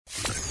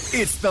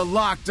It's the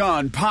Locked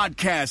On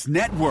Podcast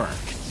Network,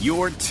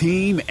 your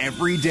team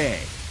every day.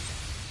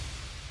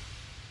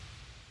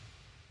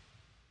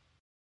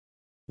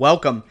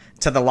 Welcome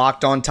to the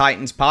Locked On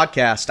Titans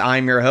podcast.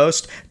 I'm your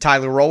host,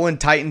 Tyler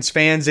Rowland. Titans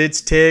fans, it's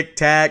Tic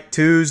Tac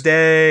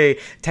Tuesday.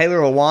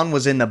 Taylor Lewan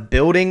was in the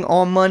building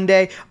on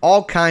Monday.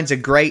 All kinds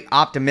of great,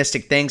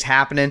 optimistic things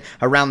happening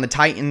around the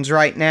Titans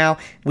right now.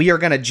 We are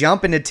going to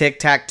jump into Tic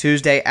Tac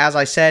Tuesday, as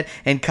I said,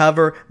 and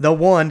cover the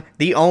one,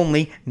 the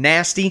only,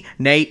 Nasty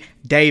Nate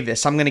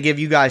Davis. I'm going to give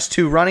you guys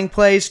two running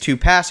plays, two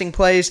passing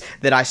plays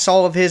that I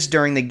saw of his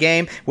during the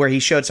game where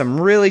he showed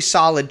some really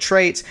solid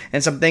traits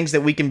and some things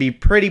that we can be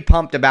pretty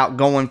pumped about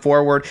going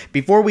forward.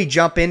 Before we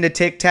jump into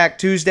Tic Tac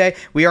Tuesday,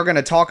 we are going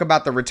to talk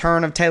about the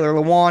return of Taylor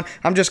Lewan.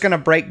 I'm just going to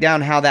break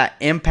down how that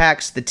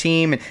impacts the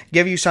team and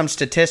give you some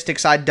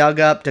statistics I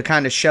dug up to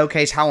kind of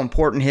showcase how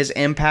important his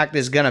impact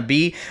is going to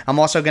be. I'm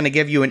also going to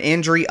give you an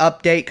injury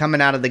update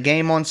coming out of the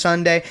game on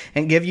Sunday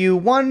and give you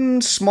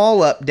one small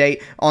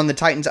update on the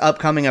Titans'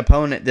 upcoming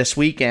opponent this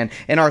weekend.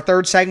 In our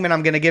third segment,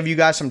 I'm going to give you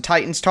guys some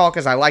Titans talk,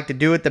 as I like to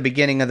do at the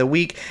beginning of the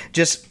week.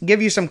 Just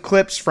give you some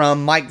clips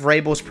from Mike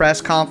Vrabel's press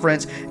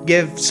conference,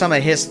 give some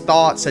of his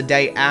thoughts a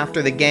day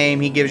after the game.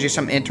 He gives you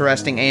some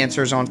interesting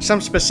answers on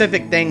some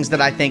specific things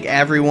that I think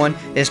everyone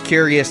is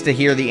curious to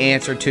hear the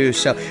answer to.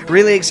 So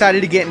really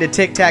excited to get into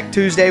Tic Tac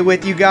Tuesday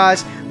with you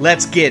guys.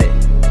 Let's get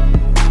it.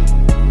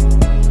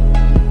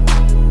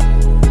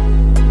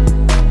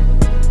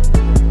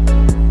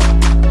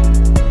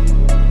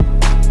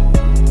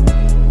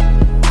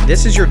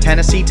 This is your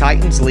Tennessee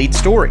Titans lead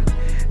story.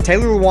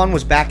 Taylor Lewan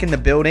was back in the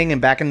building and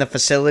back in the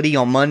facility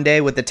on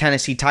Monday with the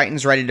Tennessee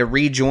Titans ready to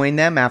rejoin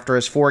them after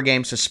his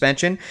 4-game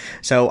suspension.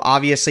 So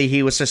obviously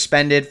he was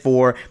suspended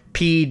for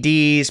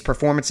PEDs,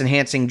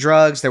 performance-enhancing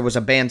drugs. There was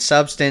a banned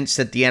substance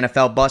that the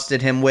NFL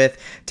busted him with.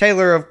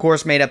 Taylor, of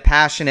course, made a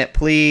passionate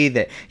plea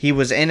that he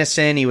was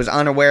innocent. He was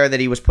unaware that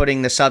he was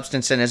putting the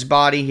substance in his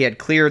body. He had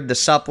cleared the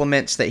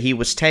supplements that he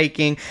was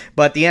taking,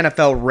 but the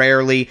NFL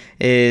rarely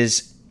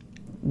is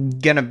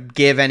going to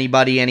give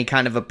anybody any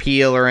kind of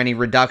appeal or any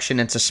reduction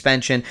in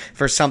suspension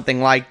for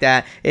something like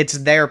that. It's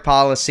their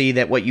policy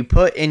that what you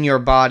put in your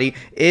body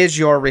is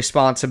your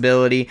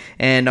responsibility,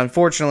 and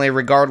unfortunately,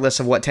 regardless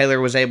of what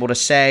Taylor was able to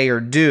say or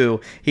do,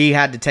 he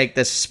had to take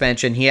the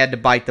suspension. He had to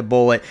bite the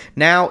bullet.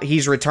 Now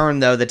he's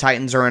returned, though. The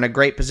Titans are in a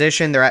great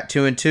position. They're at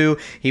 2-2.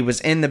 He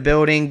was in the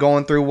building,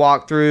 going through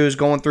walkthroughs,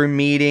 going through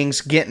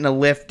meetings, getting a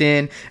lift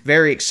in.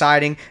 Very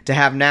exciting to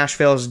have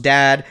Nashville's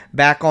dad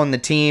back on the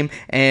team,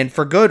 and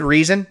for good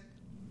reason.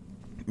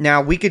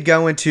 Now, we could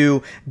go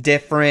into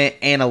different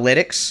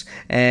analytics,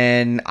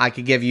 and I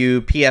could give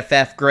you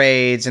PFF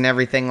grades and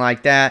everything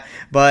like that,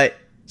 but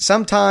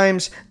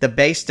sometimes the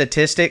base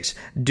statistics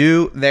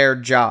do their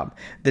job.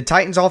 The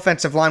Titans'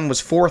 offensive line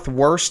was 4th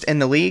worst in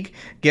the league,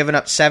 giving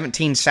up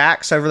 17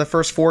 sacks over the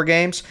first 4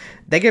 games.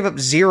 They gave up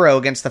 0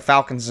 against the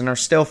Falcons and are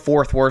still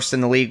 4th worst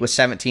in the league with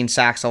 17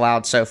 sacks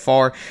allowed so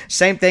far.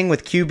 Same thing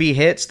with QB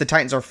hits. The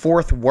Titans are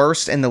 4th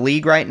worst in the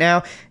league right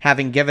now,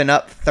 having given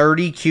up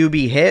 30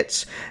 QB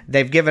hits.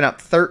 They've given up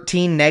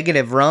 13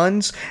 negative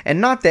runs, and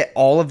not that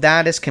all of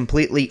that is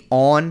completely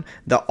on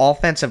the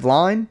offensive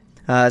line.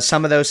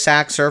 Some of those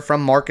sacks are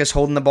from Marcus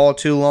holding the ball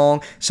too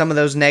long. Some of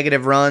those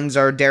negative runs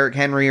are Derrick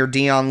Henry or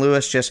Dion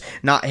Lewis just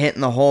not hitting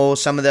the hole.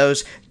 Some of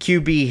those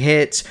QB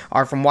hits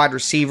are from wide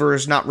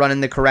receivers not running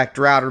the correct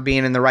route or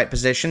being in the right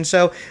position.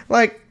 So,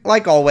 like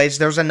always,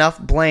 there's enough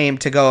blame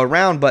to go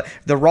around, but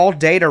the raw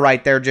data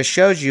right there just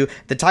shows you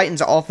the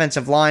Titans'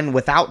 offensive line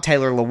without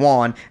Taylor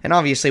Lewan, and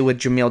obviously with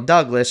Jamil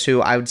Douglas, who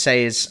I would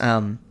say is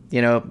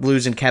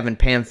losing Kevin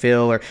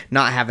Pamphile or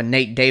not having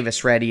Nate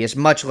Davis ready is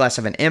much less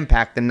of an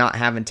impact than not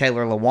having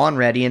Taylor Lewan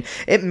ready, and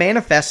it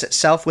manifests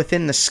itself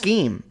within the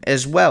scheme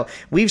as well.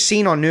 We've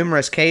seen on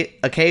numerous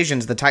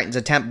occasions the Titans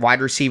attempt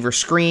wide receiver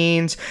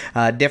screens,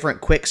 different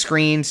quick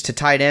screens to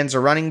tight ends or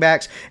running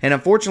backs, and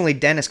unfortunately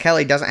Dennis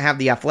Kelly doesn't have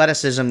the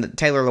athleticism that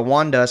Taylor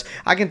Lewan does.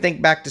 I can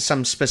think back to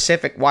some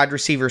specific wide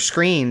receiver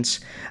screens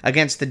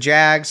against the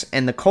Jags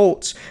and the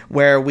Colts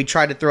where we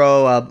tried to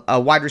throw a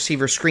wide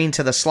receiver screen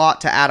to the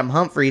slot to Adam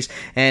Humphries,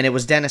 and it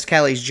was Dennis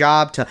Kelly's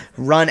job to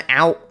run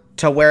out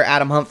to where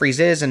Adam Humphries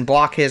is and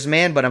block his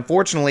man, but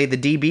unfortunately the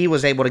DB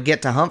was able to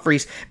get to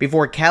Humphries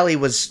before Kelly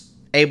was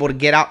able to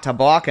get out to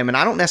block him. And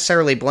I don't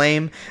necessarily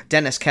blame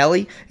Dennis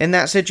Kelly in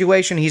that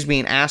situation. He's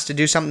being asked to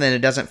do something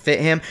that doesn't fit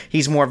him.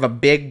 He's more of a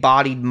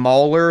big-bodied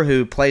mauler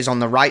who plays on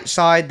the right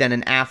side than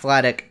an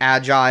athletic,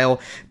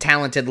 agile,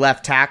 talented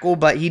left tackle.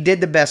 But he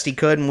did the best he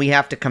could, and we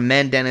have to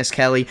commend Dennis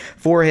Kelly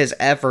for his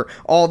effort.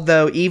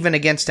 Although, even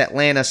against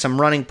Atlanta, some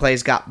running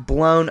plays got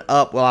blown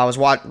up while I was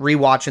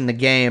rewatching the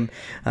game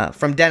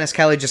from Dennis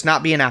Kelly just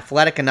not being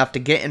athletic enough to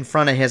get in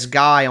front of his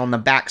guy on the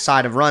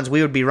backside of runs.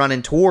 We would be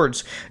running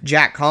towards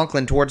Jack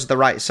Conklin towards the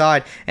right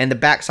side, and the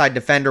backside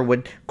defender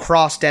would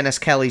cross Dennis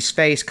Kelly's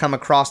face, come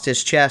across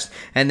his chest,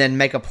 and then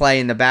make a play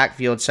in the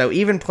backfield. So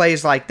even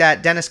plays like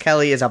that, Dennis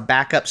Kelly is a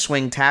backup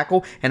swing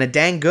tackle, and a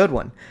dang good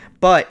one.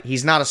 But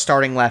he's not a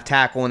starting left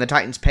tackle, and the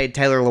Titans paid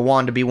Taylor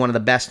Lewan to be one of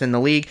the best in the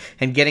league,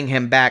 and getting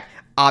him back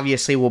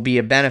obviously will be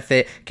a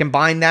benefit.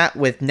 Combine that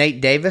with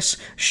Nate Davis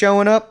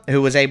showing up,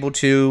 who was able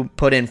to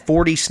put in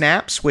 40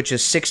 snaps, which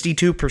is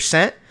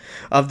 62%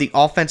 of the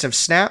offensive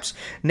snaps.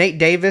 Nate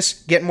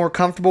Davis getting more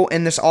comfortable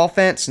in this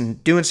offense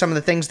and doing some of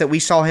the things that we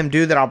saw him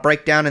do that I'll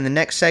break down in the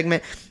next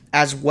segment,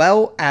 as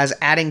well as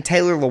adding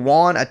Taylor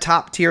Lewan, a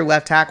top-tier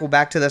left tackle,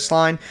 back to this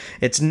line.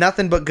 It's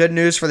nothing but good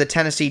news for the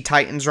Tennessee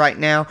Titans right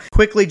now.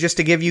 Quickly, just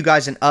to give you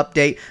guys an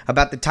update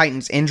about the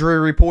Titans injury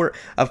report.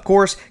 Of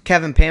course,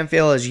 Kevin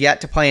Pamphile is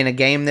yet to play in a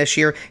game this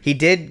year. He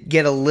did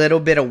get a little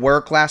bit of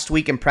work last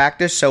week in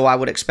practice, so I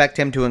would expect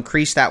him to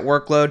increase that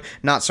workload.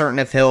 Not certain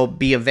if he'll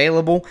be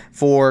available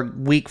for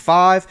Week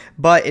 5,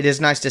 but it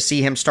is nice to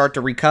see him start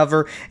to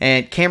recover.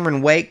 And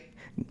Cameron Wake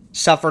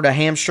suffered a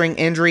hamstring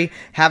injury.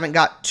 Haven't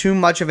got too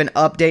much of an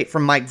update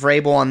from Mike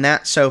Vrabel on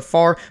that so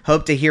far.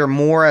 Hope to hear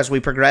more as we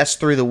progress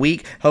through the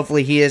week.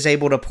 Hopefully he is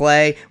able to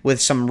play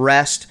with some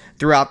rest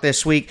throughout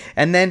this week.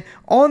 And then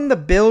on the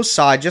Bills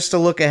side, just to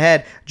look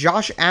ahead,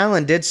 Josh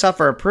Allen did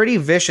suffer a pretty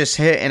vicious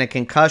hit and a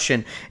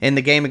concussion in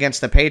the game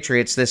against the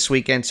Patriots this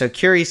weekend. So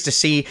curious to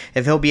see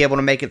if he'll be able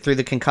to make it through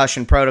the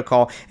concussion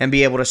protocol and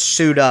be able to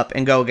suit up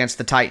and go against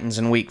the Titans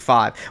in Week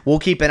 5. We'll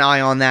keep an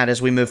eye on that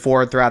as we move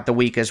forward throughout the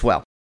week as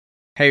well.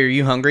 Hey, are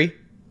you hungry?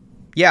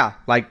 Yeah,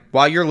 like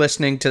while you're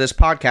listening to this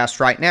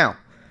podcast right now.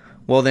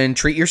 Well, then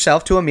treat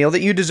yourself to a meal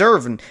that you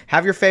deserve and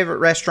have your favorite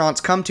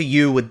restaurants come to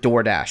you with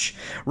DoorDash.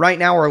 Right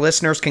now, our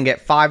listeners can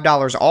get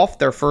 $5 off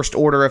their first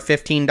order of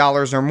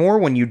 $15 or more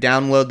when you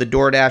download the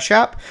DoorDash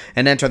app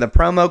and enter the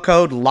promo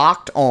code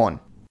LOCKEDON.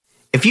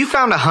 If you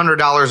found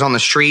 $100 on the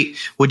street,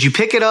 would you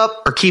pick it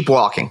up or keep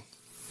walking?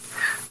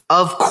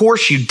 Of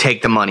course you'd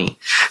take the money.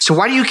 So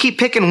why do you keep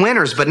picking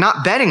winners but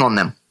not betting on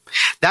them?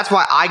 That's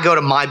why I go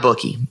to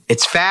MyBookie.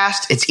 It's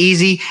fast, it's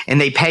easy,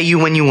 and they pay you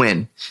when you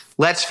win.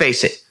 Let's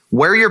face it,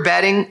 where you're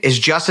betting is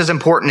just as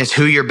important as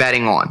who you're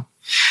betting on.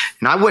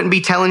 And I wouldn't be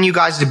telling you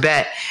guys to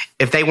bet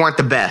if they weren't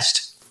the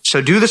best.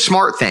 So do the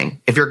smart thing.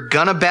 If you're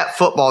gonna bet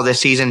football this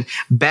season,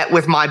 bet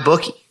with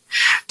MyBookie.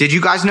 Did you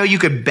guys know you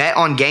could bet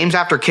on games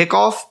after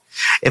kickoff?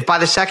 If by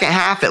the second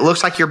half it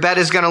looks like your bet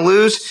is gonna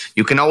lose,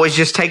 you can always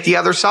just take the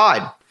other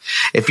side.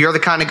 If you're the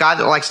kind of guy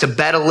that likes to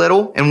bet a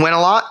little and win a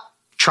lot,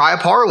 try a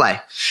parlay.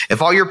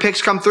 If all your picks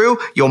come through,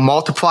 you'll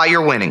multiply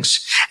your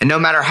winnings. And no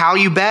matter how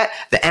you bet,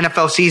 the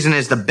NFL season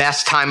is the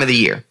best time of the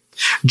year.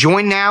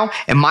 Join now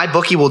and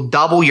MyBookie will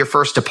double your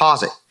first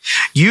deposit.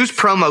 Use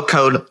promo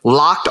code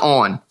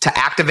LOCKEDON to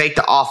activate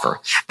the offer.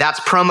 That's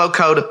promo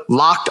code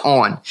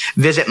LOCKEDON.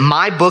 Visit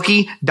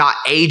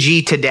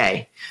mybookie.ag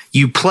today.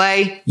 You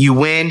play, you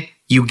win,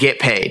 you get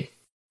paid.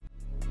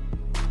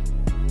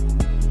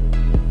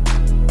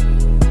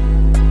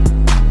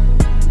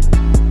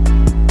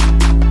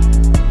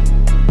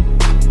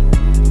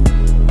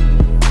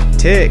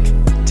 Tic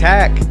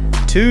Tac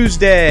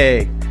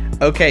Tuesday.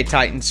 Okay,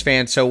 Titans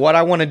fans, so what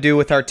I want to do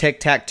with our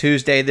Tic Tac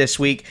Tuesday this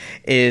week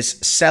is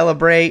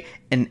celebrate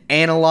and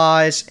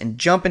analyze and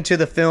jump into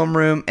the film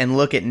room and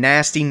look at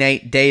nasty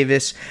Nate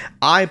Davis.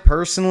 I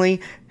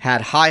personally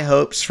had high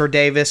hopes for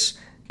Davis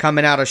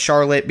coming out of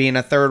Charlotte, being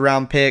a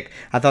third-round pick.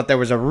 I thought there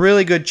was a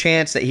really good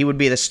chance that he would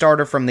be the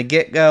starter from the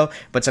get-go,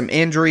 but some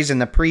injuries in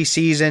the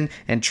preseason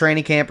and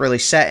training camp really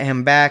set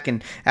him back.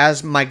 And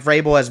as Mike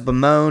Vrabel has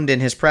bemoaned in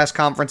his press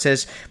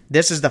conferences,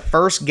 this is the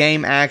first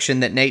game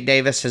action that Nate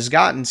Davis has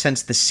gotten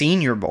since the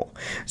Senior Bowl.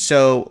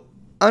 So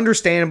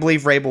understandably,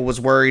 Vrabel was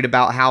worried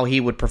about how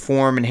he would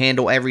perform and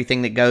handle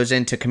everything that goes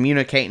into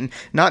communicating,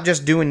 not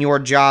just doing your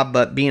job,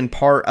 but being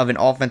part of an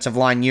offensive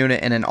line unit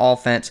and an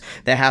offense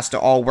that has to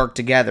all work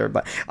together.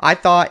 But I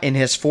thought in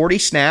his 40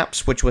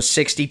 snaps, which was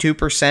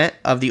 62%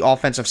 of the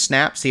offensive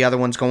snaps, the other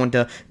one's going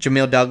to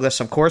Jamil Douglas,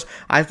 of course,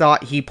 I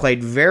thought he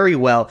played very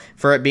well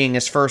for it being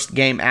his first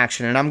game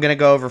action. And I'm going to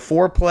go over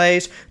 4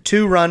 plays,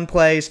 2 run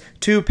plays,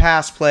 2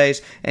 pass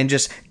plays, and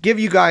just give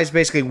you guys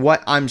basically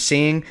what I'm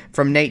seeing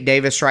from Nate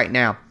Davis right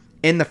now.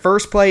 In the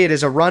first play, it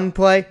is a run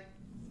play.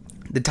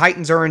 The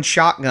Titans are in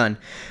shotgun.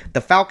 The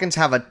Falcons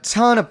have a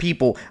ton of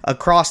people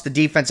across the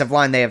defensive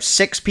line. They have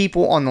 6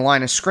 people on the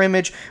line of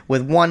scrimmage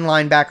with 1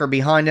 linebacker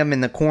behind them,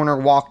 and the corner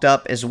walked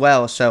up as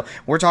well. So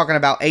we're talking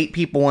about 8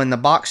 people in the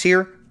box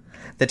here.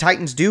 The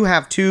Titans do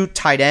have 2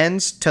 tight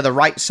ends to the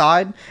right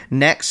side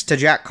next to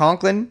Jack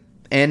Conklin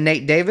and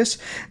Nate Davis.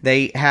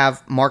 They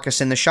have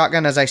Marcus in the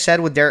shotgun, as I said,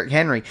 with Derrick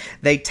Henry.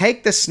 They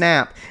take the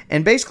snap,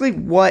 and basically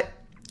what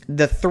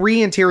the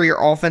 3 interior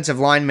offensive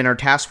linemen are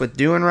tasked with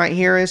doing right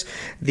here is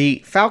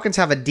the Falcons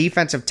have a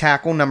defensive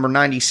tackle, number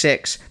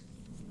 96,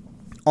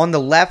 on the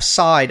left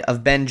side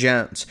of Ben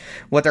Jones.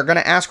 What they're going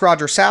to ask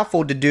Roger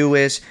Saffold to do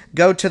is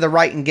go to the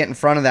right and get in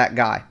front of that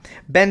guy.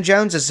 Ben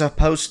Jones is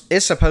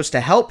supposed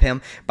to help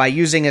him by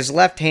using his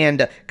left hand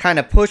to kind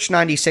of push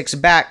 96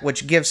 back,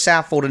 which gives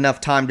Saffold enough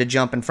time to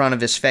jump in front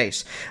of his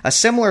face. A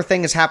similar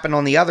thing has happened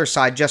on the other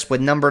side just with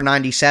number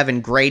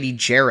 97, Grady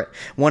Jarrett,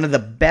 one of the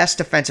best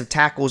defensive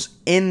tackles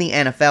in the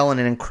NFL and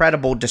an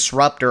incredible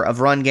disruptor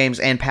of run games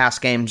and pass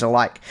games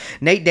alike.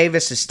 Nate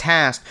Davis is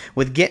tasked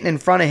with getting in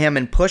front of him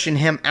and pushing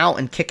him out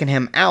and and kicking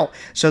him out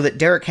so that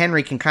Derrick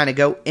Henry can kind of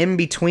go in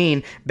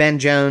between Ben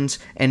Jones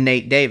and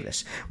Nate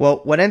Davis.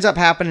 Well, what ends up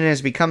happening is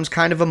it becomes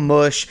kind of a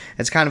mush.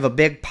 It's kind of a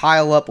big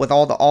pile up with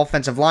all the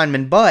offensive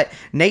linemen, but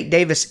Nate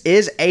Davis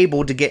is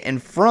able to get in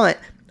front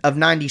of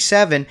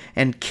 97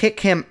 and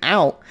kick him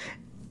out.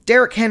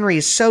 Derrick Henry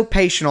is so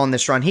patient on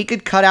this run. He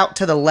could cut out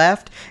to the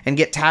left and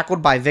get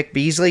tackled by Vic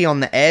Beasley on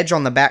the edge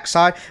on the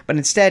backside, but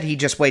instead he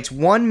just waits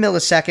 1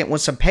 millisecond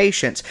with some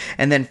patience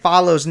and then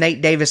follows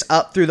Nate Davis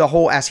up through the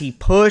hole as he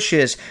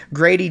pushes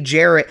Grady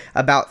Jarrett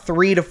about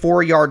 3 to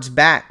 4 yards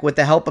back. With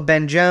the help of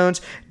Ben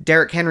Jones,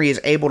 Derrick Henry is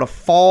able to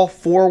fall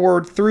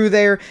forward through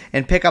there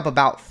and pick up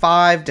about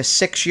 5 to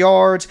 6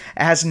 yards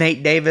as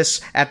Nate Davis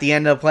at the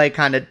end of the play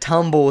kind of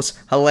tumbles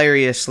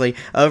hilariously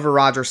over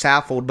Roger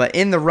Saffold. But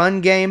in the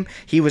run game,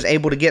 he was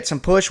able to get some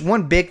push.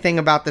 One big thing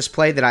about this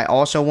play that I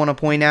also want to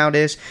point out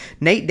is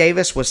Nate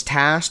Davis was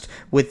tasked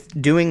with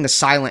doing the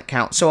silent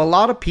count. So a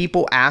lot of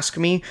people ask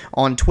me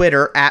on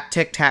Twitter at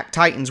Tic Tac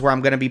Titans, where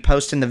I'm going to be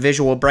posting the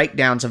visual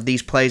breakdowns of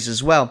these plays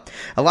as well.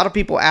 A lot of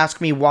people ask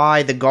me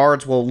why the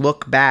guards will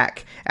look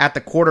back at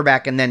the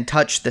quarterback and then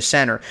touch the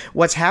center.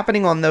 What's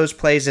happening on those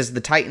plays is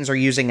the Titans are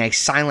using a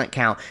silent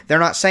count. They're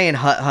not saying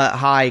hut hut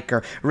hike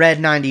or red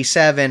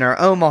 97 or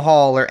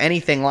Omaha or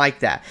anything like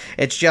that.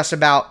 It's just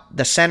about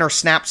the center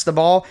snaps the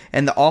ball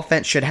and the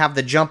offense should have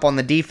the jump on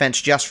the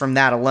defense just from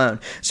that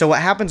alone. So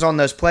what happens on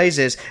those plays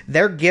is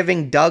they're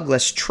giving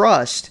Douglas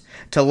trust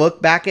to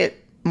look back at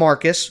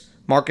Marcus.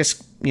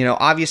 Marcus,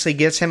 obviously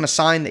gives him a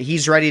sign that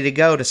he's ready to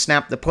go to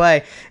snap the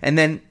play, and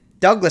then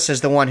Douglas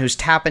is the one who's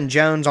tapping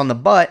Jones on the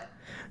butt,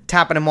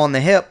 tapping him on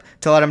the hip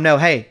to let him know,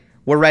 hey,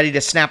 we're ready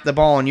to snap the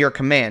ball on your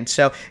command.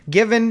 So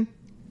given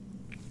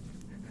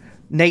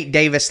Nate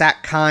Davis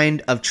that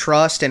kind of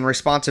trust and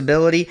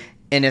responsibility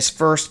in his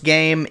first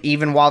game,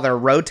 even while they're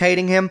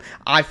rotating him,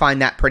 I find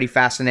that pretty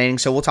fascinating.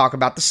 So we'll talk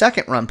about the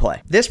second run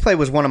play. This play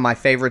was one of my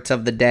favorites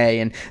of the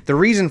day, and the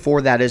reason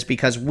for that is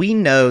because we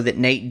know that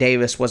Nate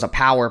Davis was a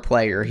power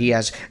player. He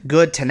has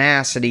good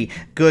tenacity,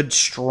 good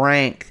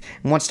strength,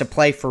 and wants to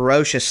play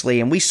ferociously,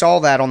 and we saw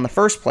that on the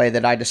first play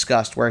that I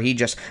discussed where he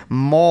just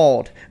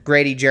mauled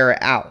Grady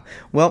Jarrett out.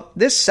 Well,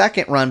 this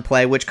second run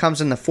play, which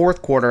comes in the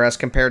fourth quarter as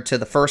compared to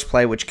the first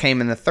play, which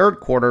came in the third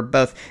quarter,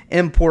 both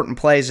important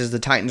plays as the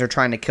Titans are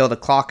trying to kill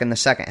the clock in the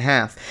second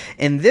half.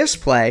 In this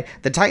play,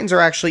 the Titans are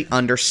actually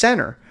under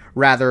center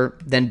rather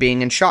than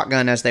being in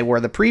shotgun as they were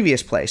the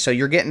previous play. So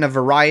you're getting a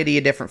variety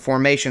of different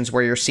formations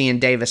where you're seeing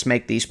Davis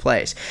make these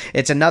plays.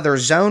 It's another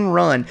zone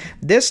run.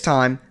 This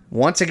time,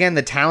 once again,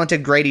 the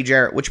talented Grady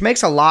Jarrett, which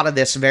makes a lot of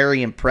this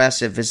very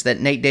impressive, is that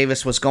Nate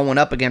Davis was going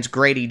up against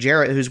Grady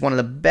Jarrett, who's one of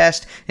the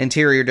best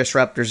interior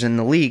disruptors in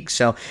the league.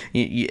 So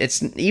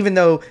it's even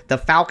though the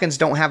Falcons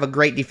don't have a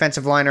great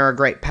defensive line or a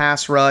great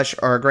pass rush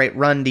or a great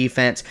run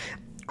defense,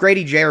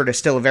 Grady Jarrett is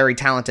still a very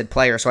talented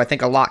player, so I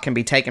think a lot can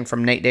be taken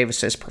from Nate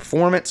Davis's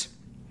performance.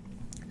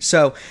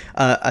 So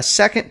a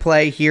second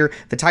play here,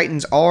 the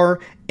Titans are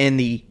in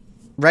the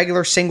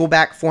regular single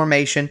back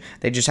formation.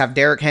 They just have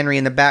Derrick Henry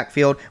in the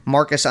backfield,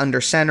 Marcus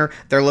under center.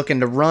 They're looking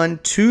to run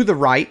to the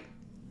right.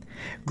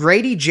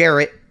 Grady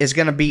Jarrett is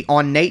going to be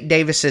on Nate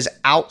Davis's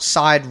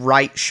outside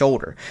right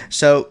shoulder.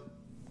 So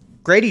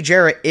Grady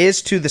Jarrett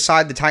is to the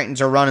side the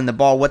Titans are running the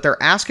ball. What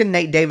they're asking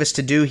Nate Davis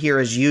to do here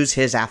is use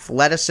his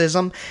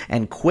athleticism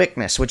and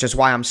quickness, which is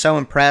why I'm so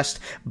impressed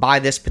by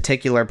this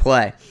particular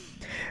play.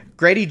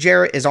 Grady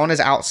Jarrett is on his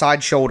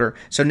outside shoulder,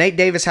 so Nate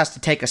Davis has to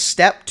take a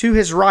step to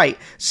his right,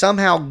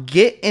 somehow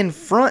get in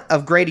front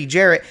of Grady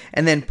Jarrett,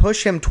 and then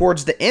push him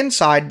towards the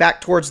inside, back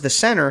towards the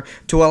center,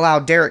 to allow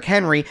Derrick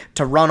Henry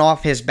to run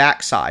off his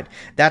backside.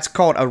 That's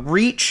called a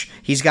reach.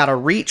 He's got to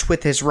reach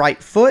with his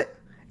right foot,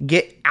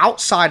 get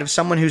outside of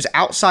someone who's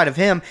outside of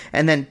him,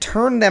 and then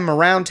turn them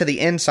around to the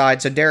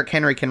inside so Derrick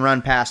Henry can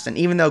run past. And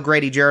even though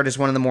Grady Jarrett is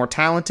one of the more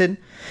talented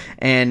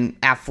and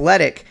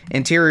athletic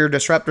interior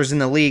disruptors in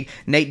the league,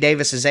 Nate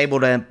Davis is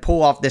able to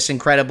pull off this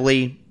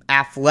incredibly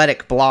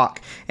athletic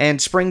block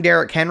and spring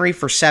Derrick Henry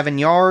for 7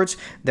 yards.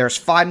 There's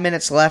 5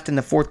 minutes left in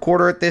the fourth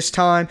quarter at this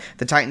time.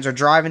 The Titans are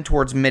driving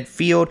towards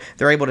midfield.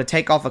 They're able to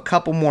take off a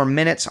couple more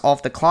minutes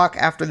off the clock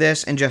after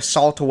this and just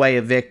salt away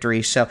a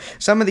victory. So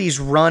some of these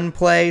run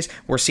plays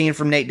we're seeing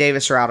from Nate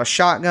Davis are out of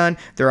shotgun.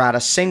 They're out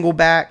of single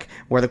back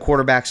where the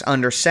quarterback's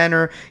under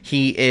center.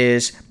 He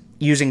is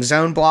using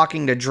zone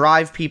blocking to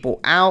drive people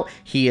out.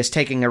 He is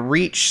taking a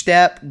reach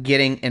step,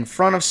 getting in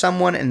front of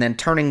someone, and then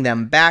turning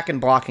them back and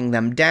blocking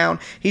them down.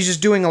 He's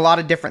just doing a lot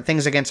of different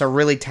things against a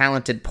really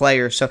talented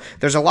player. So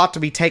there's a lot to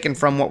be taken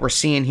from what we're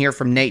seeing here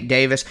from Nate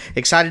Davis.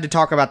 Excited to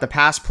talk about the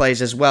pass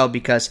plays as well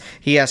because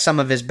he has some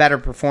of his better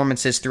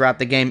performances throughout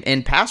the game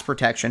in pass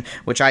protection,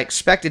 which I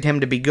expected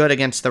him to be good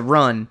against the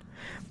run.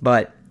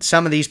 But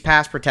some of these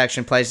pass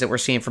protection plays that we're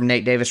seeing from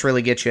Nate Davis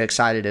really get you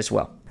excited as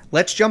well.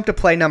 Let's jump to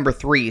play number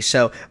 3.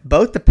 So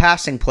both the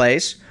passing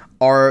plays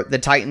are the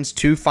Titans'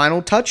 2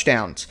 final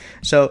touchdowns.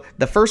 So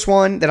the first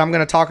one that I'm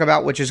going to talk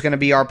about, which is going to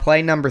be our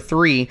play number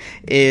 3,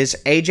 is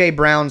A.J.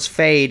 Brown's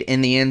fade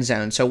in the end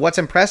zone. So what's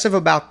impressive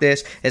about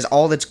this is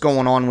all that's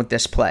going on with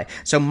this play.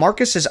 So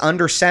Marcus is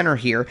under center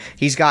here.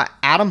 He's got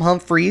Adam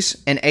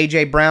Humphries and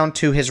A.J. Brown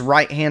to his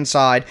right-hand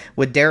side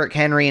with Derrick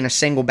Henry and a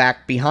single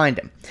back behind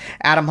him.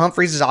 Adam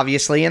Humphries is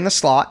obviously in the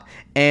slot,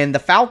 and the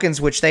Falcons,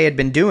 which they had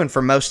been doing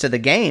for most of the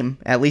game,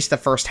 at least the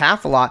first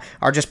half a lot,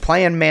 are just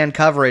playing man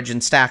coverage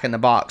and stacking the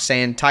box,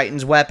 saying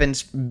Titans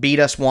weapons beat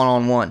us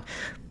one-on-one.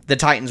 The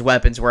Titans'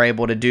 weapons were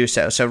able to do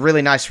so. So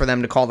really nice for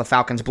them to call the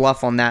Falcons'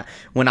 bluff on that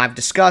when I've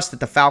discussed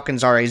that the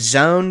Falcons are a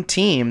zone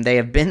team. They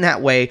have been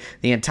that way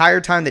the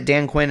entire time that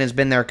Dan Quinn has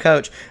been their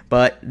coach,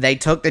 but they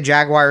took the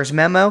Jaguars'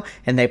 memo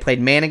and they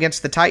played man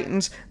against the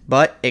Titans,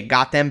 but it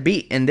got them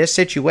beat. In this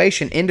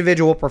situation,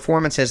 individual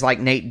performances like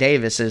Nate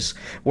Davis's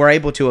were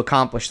able to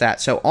accomplish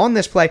that. So on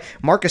this play,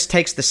 Marcus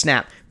takes the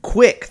snap.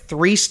 Quick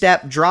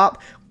 3-step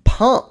drop,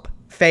 pump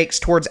fakes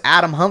towards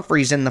Adam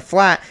Humphries in the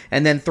flat,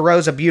 and then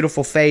throws a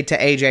beautiful fade to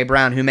A.J.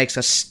 Brown, who makes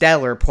a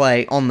stellar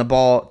play on the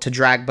ball to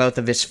drag both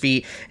of his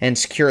feet and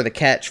secure the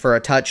catch for a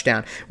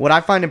touchdown. What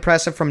I find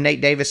impressive from Nate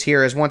Davis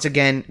here is, once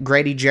again,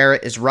 Grady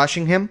Jarrett is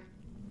rushing him.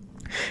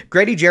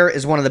 Grady Jarrett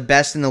is one of the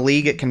best in the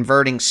league at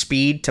converting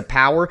speed to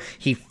power.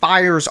 He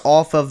fires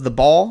off of the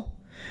ball,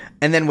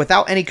 and then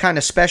without any kind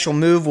of special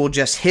move, will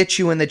just hit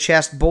you in the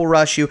chest, bull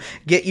rush you,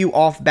 get you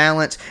off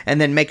balance,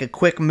 and then make a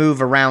quick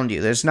move around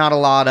you. There's not a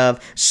lot of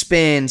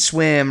spin,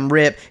 swim,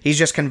 rip. He's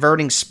just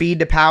converting speed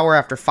to power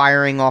after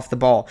firing off the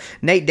ball.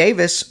 Nate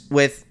Davis,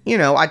 with,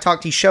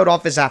 he showed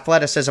off his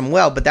athleticism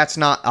well, but that's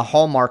not a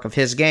hallmark of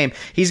his game.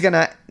 He's going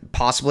to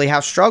possibly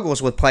have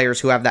struggles with players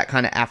who have that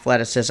kind of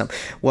athleticism.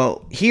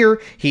 Well,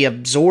 here he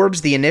absorbs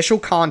the initial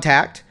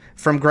contact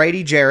from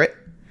Grady Jarrett.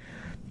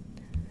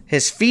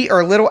 His feet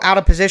are a little out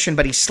of position,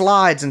 but he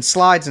slides and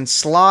slides and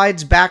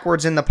slides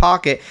backwards in the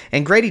pocket,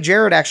 and Grady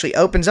Jarrett actually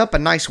opens up a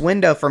nice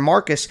window for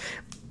Marcus.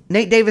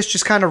 Nate Davis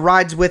just kind of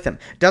rides with him.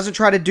 Doesn't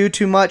try to do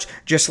too much,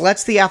 just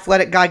lets the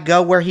athletic guy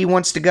go where he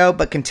wants to go,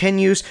 but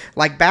continues,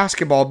 like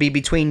basketball, be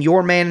between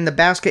your man and the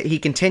basket. He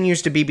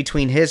continues to be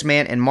between his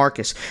man and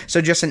Marcus.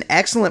 So just an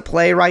excellent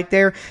play right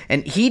there,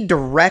 and he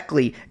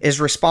directly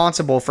is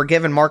responsible for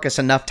giving Marcus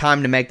enough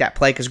time to make that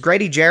play, because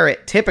Grady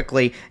Jarrett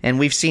typically, and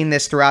we've seen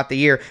this throughout the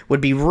year,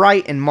 would be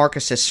right in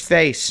Marcus's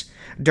face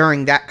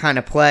during that kind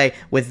of play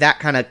with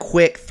that kind of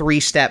quick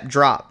 3-step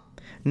drop.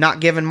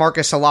 Not giving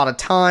Marcus a lot of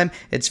time.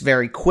 It's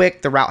very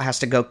quick. The route has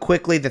to go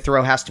quickly. The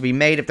throw has to be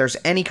made. If there's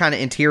any kind of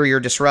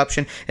interior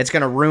disruption, it's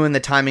going to ruin the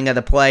timing of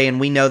the play, and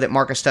we know that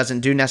Marcus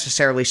doesn't do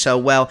necessarily so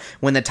well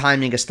when the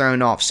timing is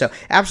thrown off. So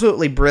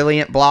absolutely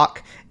brilliant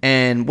block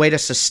and way to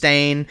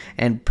sustain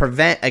and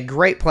prevent a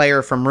great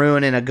player from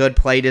ruining a good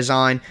play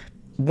design.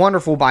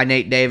 Wonderful by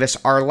Nate Davis.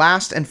 Our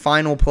last and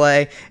final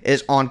play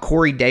is on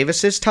Corey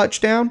Davis's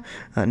touchdown.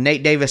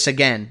 Nate Davis,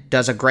 again,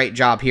 does a great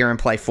job here in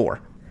play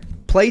 4.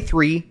 Play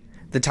 3,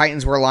 the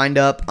Titans were lined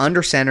up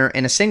under center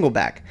in a single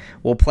back.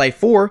 Well, play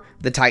 4,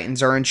 the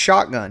Titans are in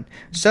shotgun.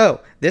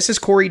 So this is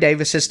Corey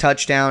Davis's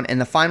touchdown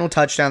and the final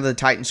touchdown of the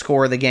Titans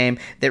score of the game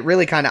that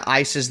really kind of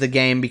ices the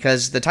game,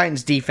 because the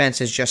Titans defense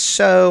is just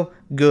so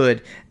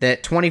good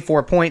that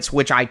 24 points,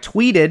 which I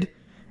tweeted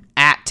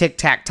at Tic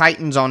Tac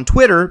Titans on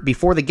Twitter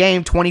before the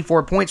game,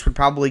 24 points would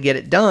probably get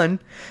it done.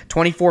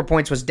 24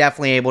 points was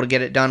definitely able to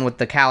get it done with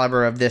the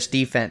caliber of this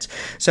defense.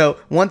 So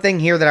one thing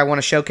here that I want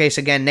to showcase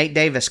again, Nate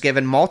Davis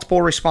given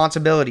multiple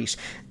responsibilities.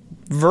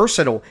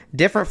 Versatile,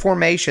 different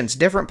formations,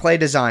 different play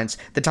designs.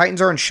 The Titans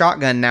are in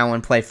shotgun now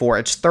in play 4.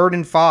 It's 3rd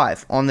and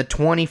 5 on the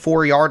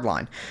 24-yard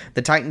line.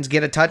 The Titans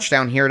get a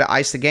touchdown here to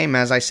ice the game.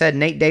 As I said,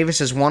 Nate Davis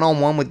is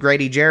one-on-one with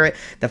Grady Jarrett.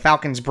 The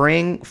Falcons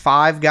bring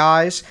 5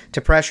 guys to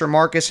pressure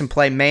Marcus and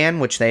play man,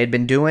 which they had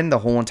been doing the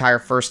whole entire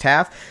first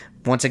half.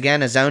 Once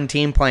again, a zone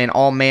team playing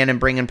all man and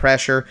bringing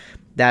pressure.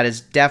 That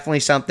is definitely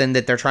something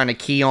that they're trying to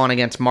key on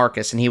against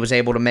Marcus, and he was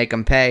able to make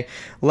them pay.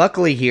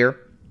 Luckily here,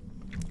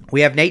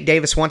 we have Nate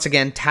Davis once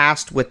again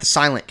tasked with the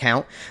silent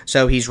count.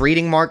 So he's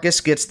reading Marcus,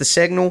 gets the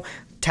signal,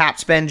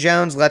 taps Ben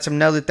Jones, lets him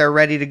know that they're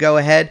ready to go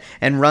ahead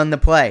and run the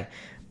play.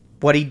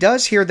 What he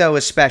does here, though,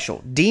 is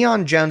special.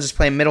 Deion Jones is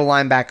playing middle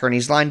linebacker, and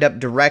he's lined up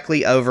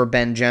directly over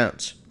Ben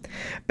Jones.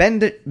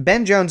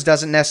 Ben Jones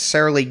doesn't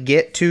necessarily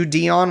get to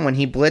Deion when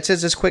he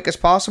blitzes as quick as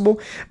possible,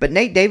 but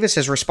Nate Davis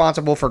is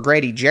responsible for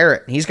Grady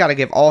Jarrett. He's got to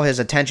give all his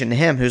attention to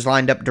him, who's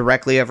lined up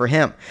directly over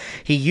him.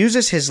 He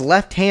uses his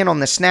left hand on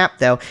the snap,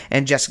 though,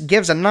 and just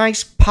gives a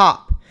nice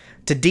pop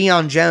to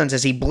Deion Jones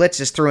as he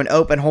blitzes through an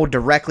open hole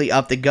directly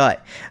up the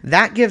gut.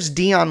 That gives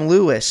Dion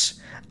Lewis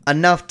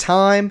enough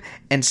time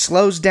and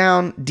slows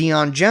down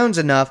Deion Jones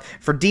enough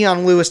for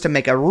Dion Lewis to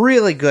make a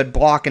really good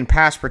block and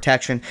pass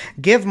protection,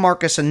 give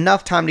Marcus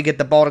enough time to get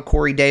the ball to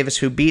Corey Davis,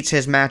 who beats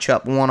his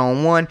matchup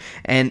one-on-one,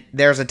 and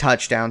there's a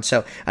touchdown.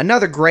 So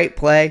another great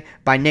play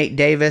by Nate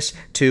Davis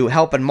to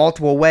help in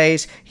multiple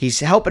ways. He's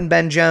helping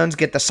Ben Jones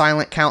get the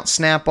silent count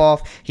snap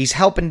off. He's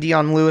helping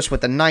Dion Lewis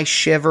with a nice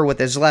shiver with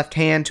his left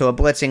hand to a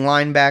blitzing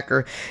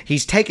linebacker.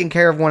 He's taking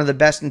care of one of the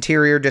best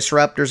interior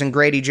disruptors in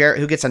Grady Jarrett,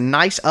 who gets a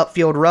nice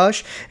upfield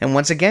rush. And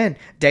once again,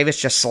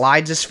 Davis just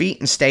slides his feet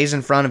and stays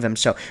in front of him.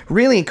 So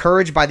really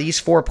encouraged by these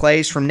 4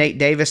 plays from Nate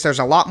Davis. There's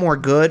a lot more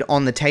good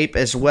on the tape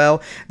as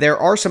well. There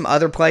are some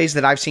other plays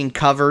that I've seen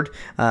covered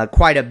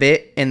quite a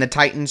bit in the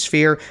Titans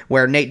sphere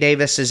where Nate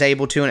Davis is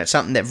able to, and it's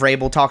something that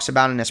Vrabel talks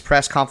about in his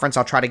press conference.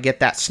 I'll try to get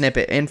that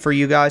snippet in for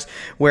you guys,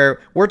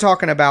 where we're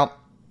talking about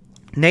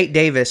Nate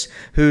Davis,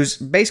 who's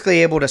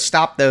basically able to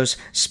stop those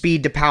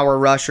speed to power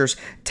rushers,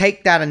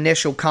 take that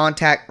initial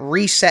contact,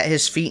 reset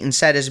his feet and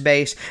set his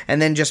base,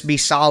 and then just be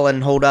solid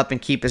and hold up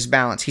and keep his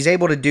balance. He's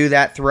able to do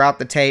that throughout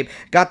the tape,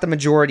 got the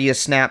majority of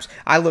snaps.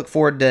 I look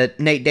forward to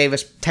Nate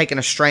Davis taking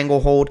a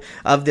stranglehold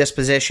of this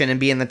position and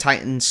being the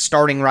Titans'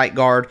 starting right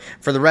guard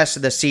for the rest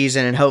of the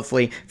season and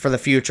hopefully for the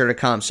future to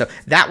come. So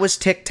that was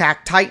Tic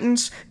Tac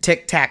Titans,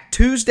 Tic Tac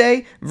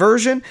Tuesday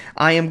version.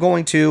 I am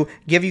going to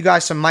give you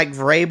guys some Mike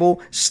Vrabel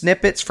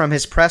snippets from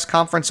his press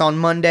conference on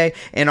Monday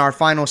in our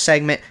final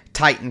segment,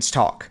 Titans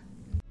Talk.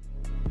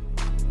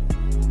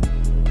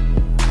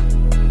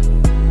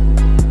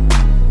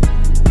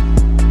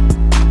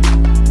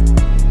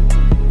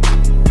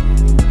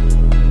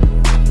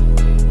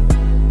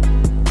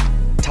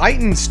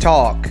 Titans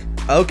Talk.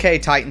 Okay,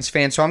 Titans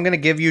fans, so I'm going to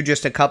give you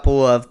just a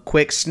couple of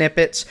quick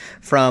snippets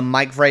from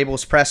Mike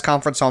Vrabel's press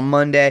conference on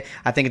Monday.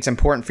 I think it's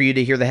important for you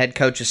to hear the head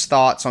coach's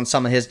thoughts on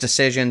some of his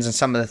decisions and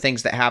some of the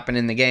things that happened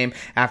in the game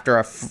after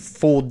a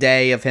full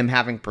day of him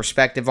having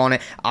perspective on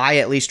it. I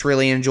at least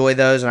really enjoy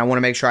those, and I want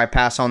to make sure I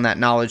pass on that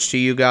knowledge to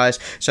you guys.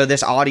 So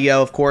this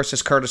audio, of course,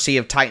 is courtesy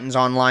of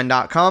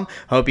TitansOnline.com.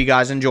 Hope you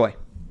guys enjoy.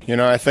 You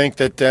know, I think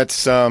that's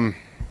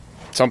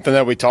something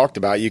that we talked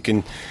about. You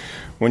can,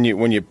 when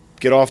you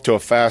get off to a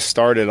fast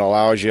start, it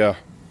allows you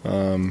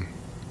a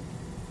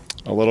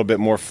little bit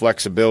more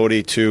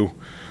flexibility to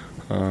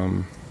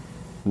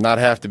not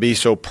have to be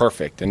so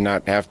perfect and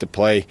not have to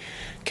play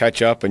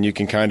catch up, and you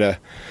can kind of,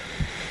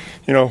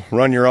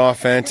 run your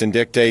offense and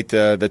dictate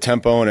the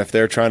tempo, and if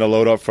they're trying to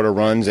load up for the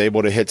runs,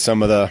 able to hit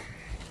some of the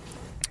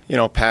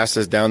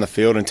passes down the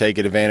field and take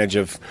advantage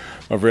of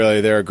really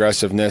their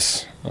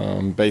aggressiveness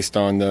based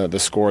on the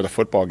score of the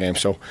football game.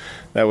 So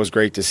that was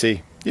great to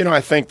see.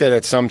 I think that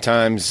at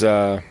sometimes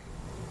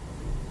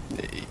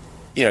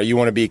you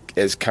want to be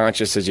as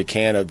conscious as you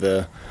can of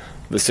the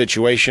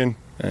situation,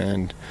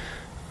 and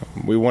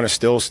we want to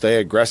still stay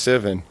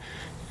aggressive and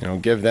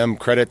give them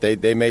credit.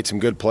 They made some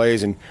good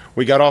plays, and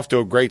we got off to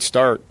a great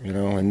start,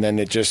 and then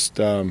it just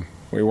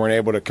we weren't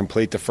able to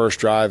complete the first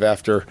drive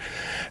after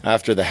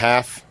the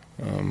half.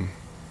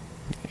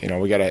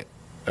 We got an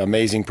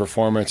amazing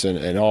performance,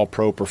 an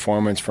all-pro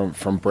performance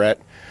from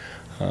Brett.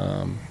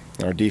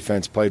 Our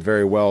defense played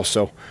very well,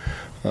 so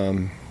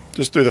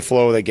just through the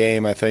flow of the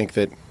game, I think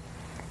that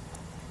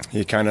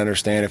you kind of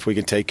understand if we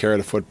can take care of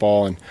the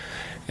football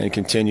and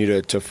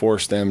continue to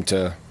force them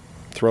to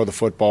throw the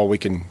football, we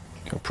can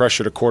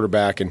pressure the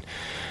quarterback and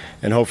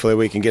hopefully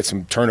we can get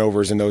some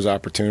turnovers in those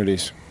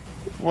opportunities.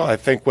 Well, I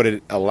think what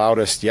it allowed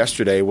us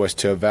yesterday was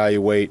to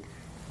evaluate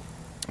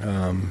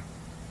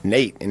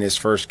Nate in his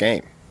first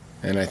game,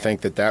 and I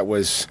think that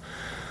was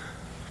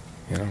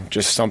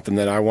just something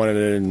that I wanted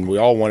and we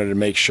all wanted to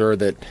make sure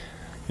that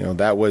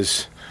that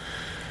was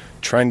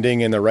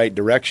trending in the right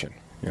direction.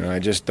 I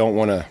just don't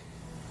want to.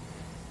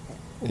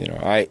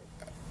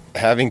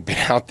 Having been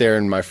out there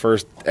in my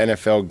first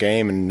NFL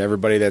game and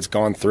everybody that's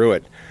gone through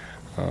it,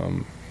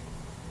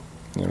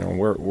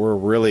 we're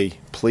really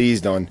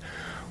pleased on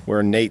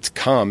where Nate's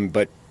come.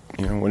 But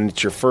when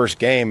it's your first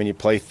game and you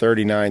play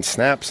 39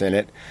 snaps in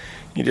it,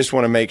 you just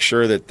want to make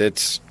sure that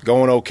that's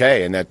going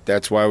okay, and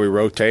that's why we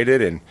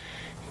rotated. And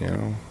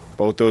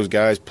both those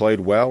guys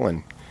played well,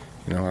 and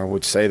I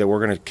would say that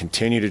we're going to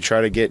continue to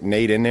try to get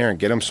Nate in there and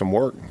get him some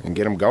work and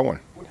get him going.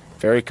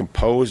 Very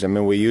composed. I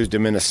mean, we used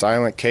him in the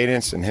silent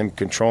cadence and him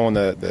controlling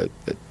the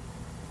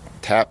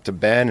tap to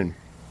Ben,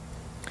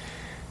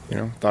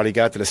 and thought he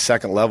got to the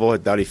second level. I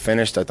thought he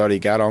finished. I thought he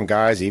got on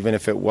guys, even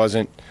if it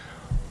wasn't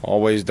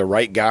always the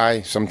right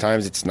guy.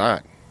 Sometimes it's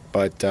not.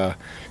 But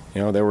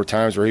there were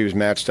times where he was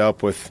matched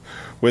up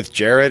with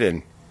Jarrett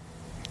and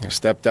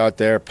stepped out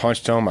there,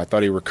 punched him. I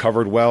thought he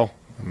recovered well.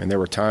 I mean, there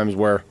were times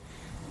where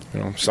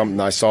something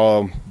I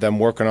saw them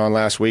working on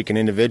last week, an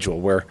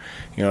individual where,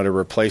 they're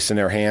replacing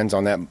their hands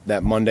on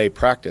that Monday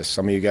practice.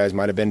 Some of you guys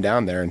might have been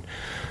down there, and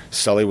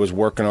Sully was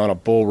working on a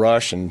bull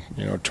rush, and,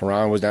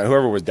 Teron was down.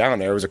 Whoever was down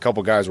there was a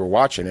couple guys were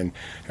watching, and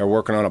they're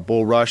working on a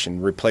bull rush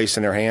and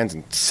replacing their hands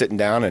and sitting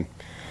down, and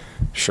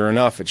sure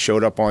enough, it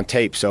showed up on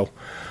tape. So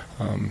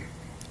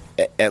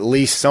at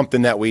least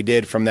something that we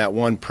did from that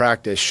one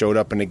practice showed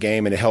up in the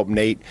game, and it helped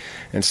Nate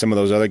and some of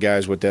those other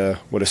guys with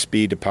a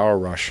speed to power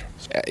rush.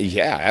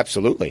 Yeah,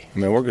 absolutely. I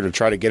mean, we're going to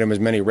try to get them as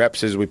many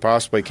reps as we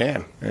possibly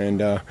can,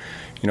 and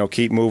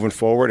keep moving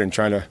forward and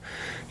trying to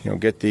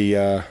get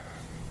the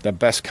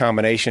best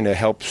combination that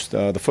helps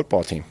the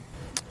football team.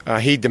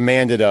 He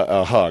demanded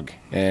a hug,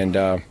 and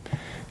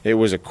it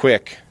was a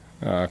quick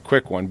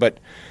one, but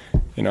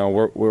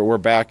we're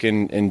back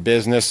in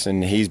business,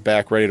 and he's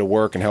back ready to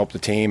work and help the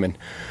team, and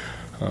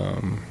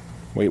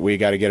we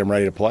got to get him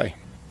ready to play.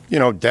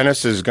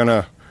 Dennis is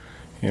gonna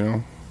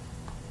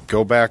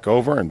go back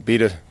over and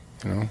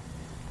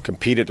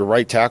compete at the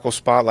right tackle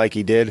spot like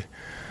he did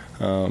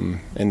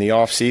in the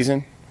off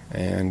season,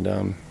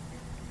 and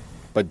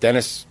but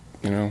Dennis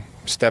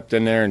stepped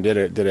in there and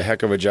did a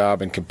heck of a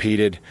job and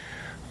competed.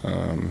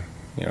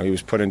 He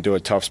was put into a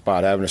tough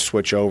spot, having to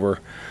switch over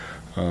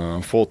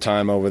full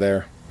time over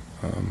there.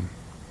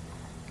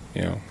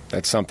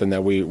 That's something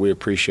that we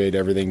appreciate,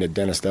 everything that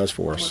Dennis does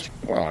for us.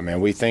 Well, I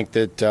mean, we think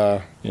that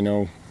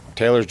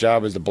Taylor's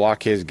job is to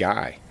block his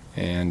guy,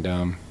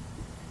 and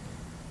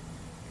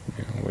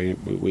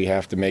we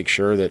have to make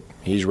sure that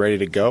he's ready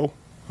to go.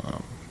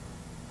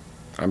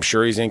 I'm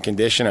sure he's in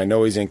condition. I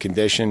know he's in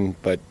condition,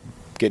 but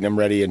getting him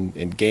ready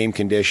in game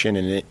condition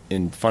and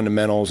in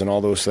fundamentals and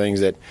all those things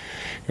that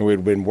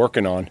we've been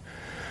working on,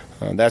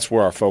 that's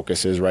where our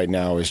focus is right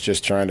now, is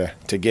just trying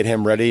to get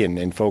him ready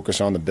and focus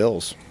on the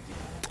Bills.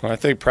 I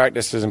think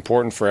practice is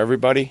important for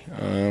everybody.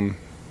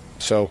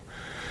 So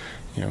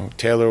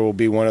Taylor will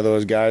be one of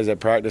those guys that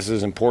practice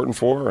is important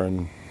for,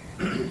 and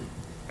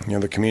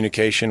the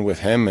communication with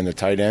him and the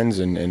tight ends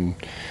and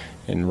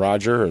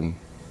Roger and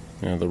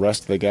the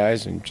rest of the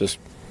guys, and just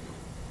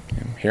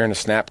hearing a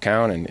snap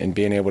count and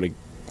being able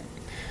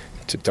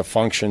to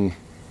function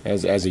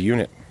as a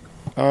unit.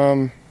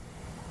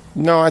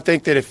 No, I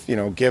think that if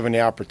given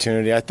the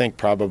opportunity, I think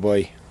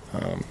probably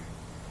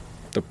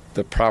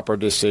the proper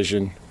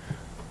decision,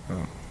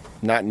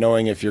 not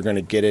knowing if you're going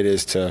to get it,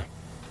 is to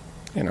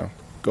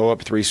go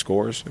up 3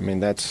 scores. I mean,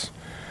 that's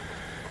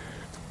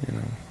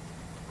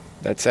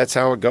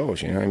how it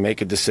goes.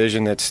 Make a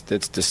decision that's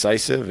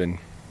decisive. And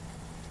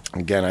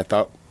again,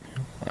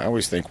 I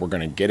always think we're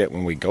going to get it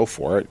when we go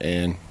for it,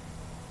 and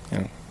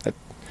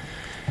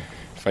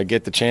if I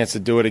get the chance to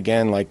do it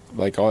again, like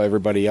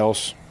everybody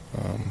else,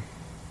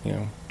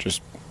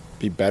 just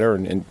be better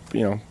and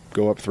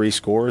go up 3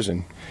 scores,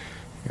 and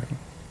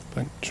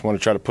but just want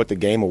to try to put the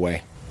game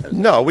away.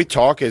 No, we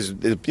talk as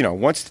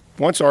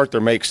once Arthur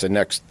makes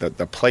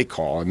the play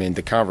call. I mean,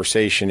 the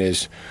conversation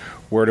is,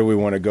 where do we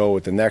want to go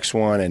with the next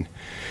one, and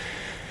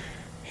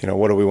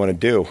what do we want to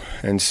do?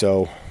 And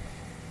so,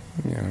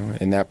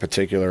 in that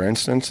particular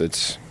instance,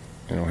 it's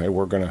hey,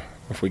 we're gonna,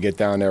 if we get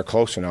down there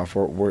close enough,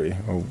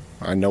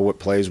 I know what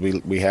plays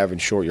we have in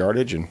short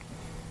yardage, and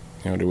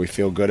do we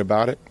feel good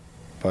about it?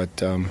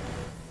 But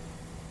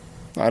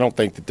I don't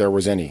think that there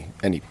was any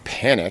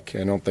panic.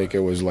 I don't think it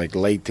was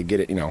late to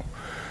get it.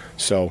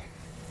 So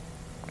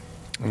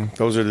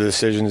those are the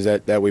decisions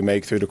that we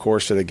make through the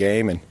course of the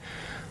game, and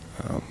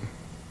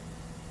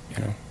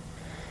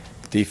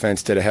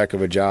defense did a heck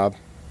of a job,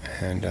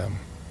 and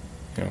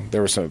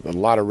there was a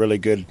lot of really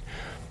good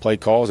play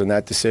calls in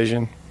that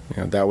decision.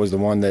 That was the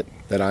one that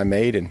I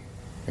made, and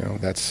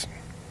that's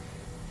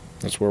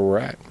where we're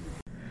at.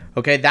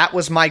 Okay, that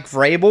was Mike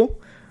Vrabel,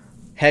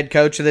 head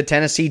coach of the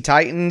Tennessee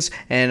Titans,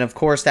 and of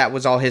course that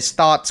was all his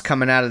thoughts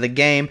coming out of the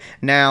game.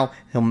 Now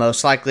he'll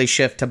most likely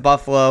shift to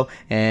Buffalo,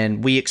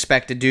 and we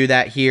expect to do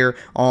that here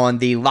on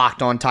the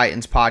Locked On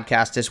Titans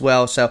podcast as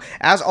well. So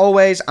as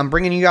always, I'm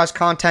bringing you guys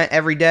content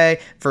every day.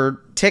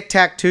 For Tic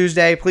Tac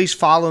Tuesday, please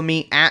follow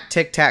me at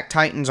Tic Tac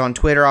Titans on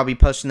Twitter. I'll be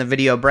posting the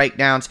video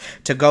breakdowns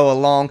to go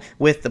along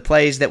with the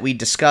plays that we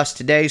discussed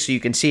today, so you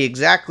can see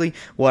exactly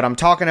what I'm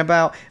talking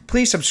about.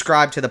 Please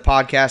subscribe to the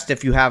podcast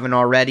if you haven't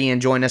already, and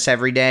join us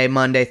every day,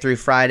 Monday through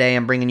Friday.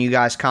 I'm bringing you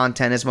guys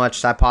content as much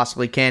as I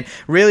possibly can.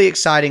 Really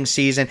exciting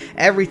season.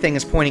 Everything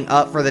is pointing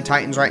up for the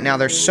Titans right now.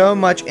 There's so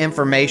much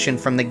information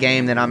from the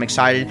game that I'm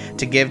excited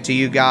to give to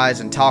you guys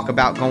and talk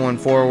about going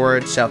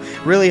forward. So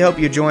really hope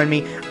you join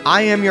me.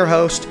 I am your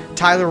host,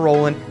 Tyler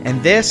Rowland,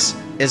 and this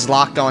is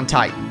Locked On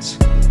Titans.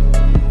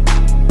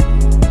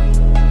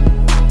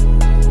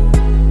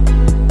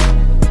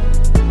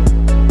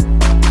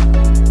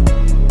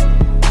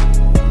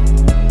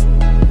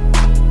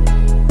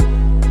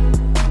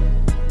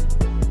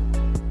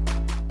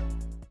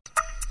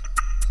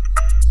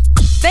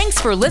 Thanks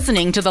for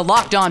listening to the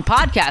Locked On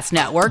Podcast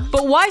Network,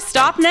 but why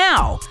stop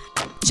now?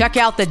 Check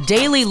out the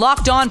daily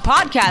Locked On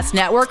Podcast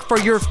Network for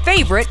your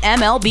favorite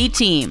MLB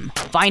team.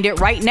 Find it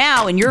right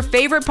now in your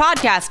favorite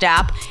podcast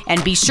app,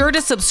 and be sure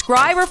to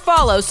subscribe or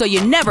follow so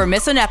you never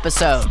miss an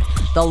episode.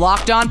 The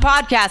Locked On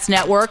Podcast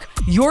Network,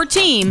 your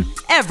team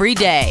every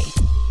day.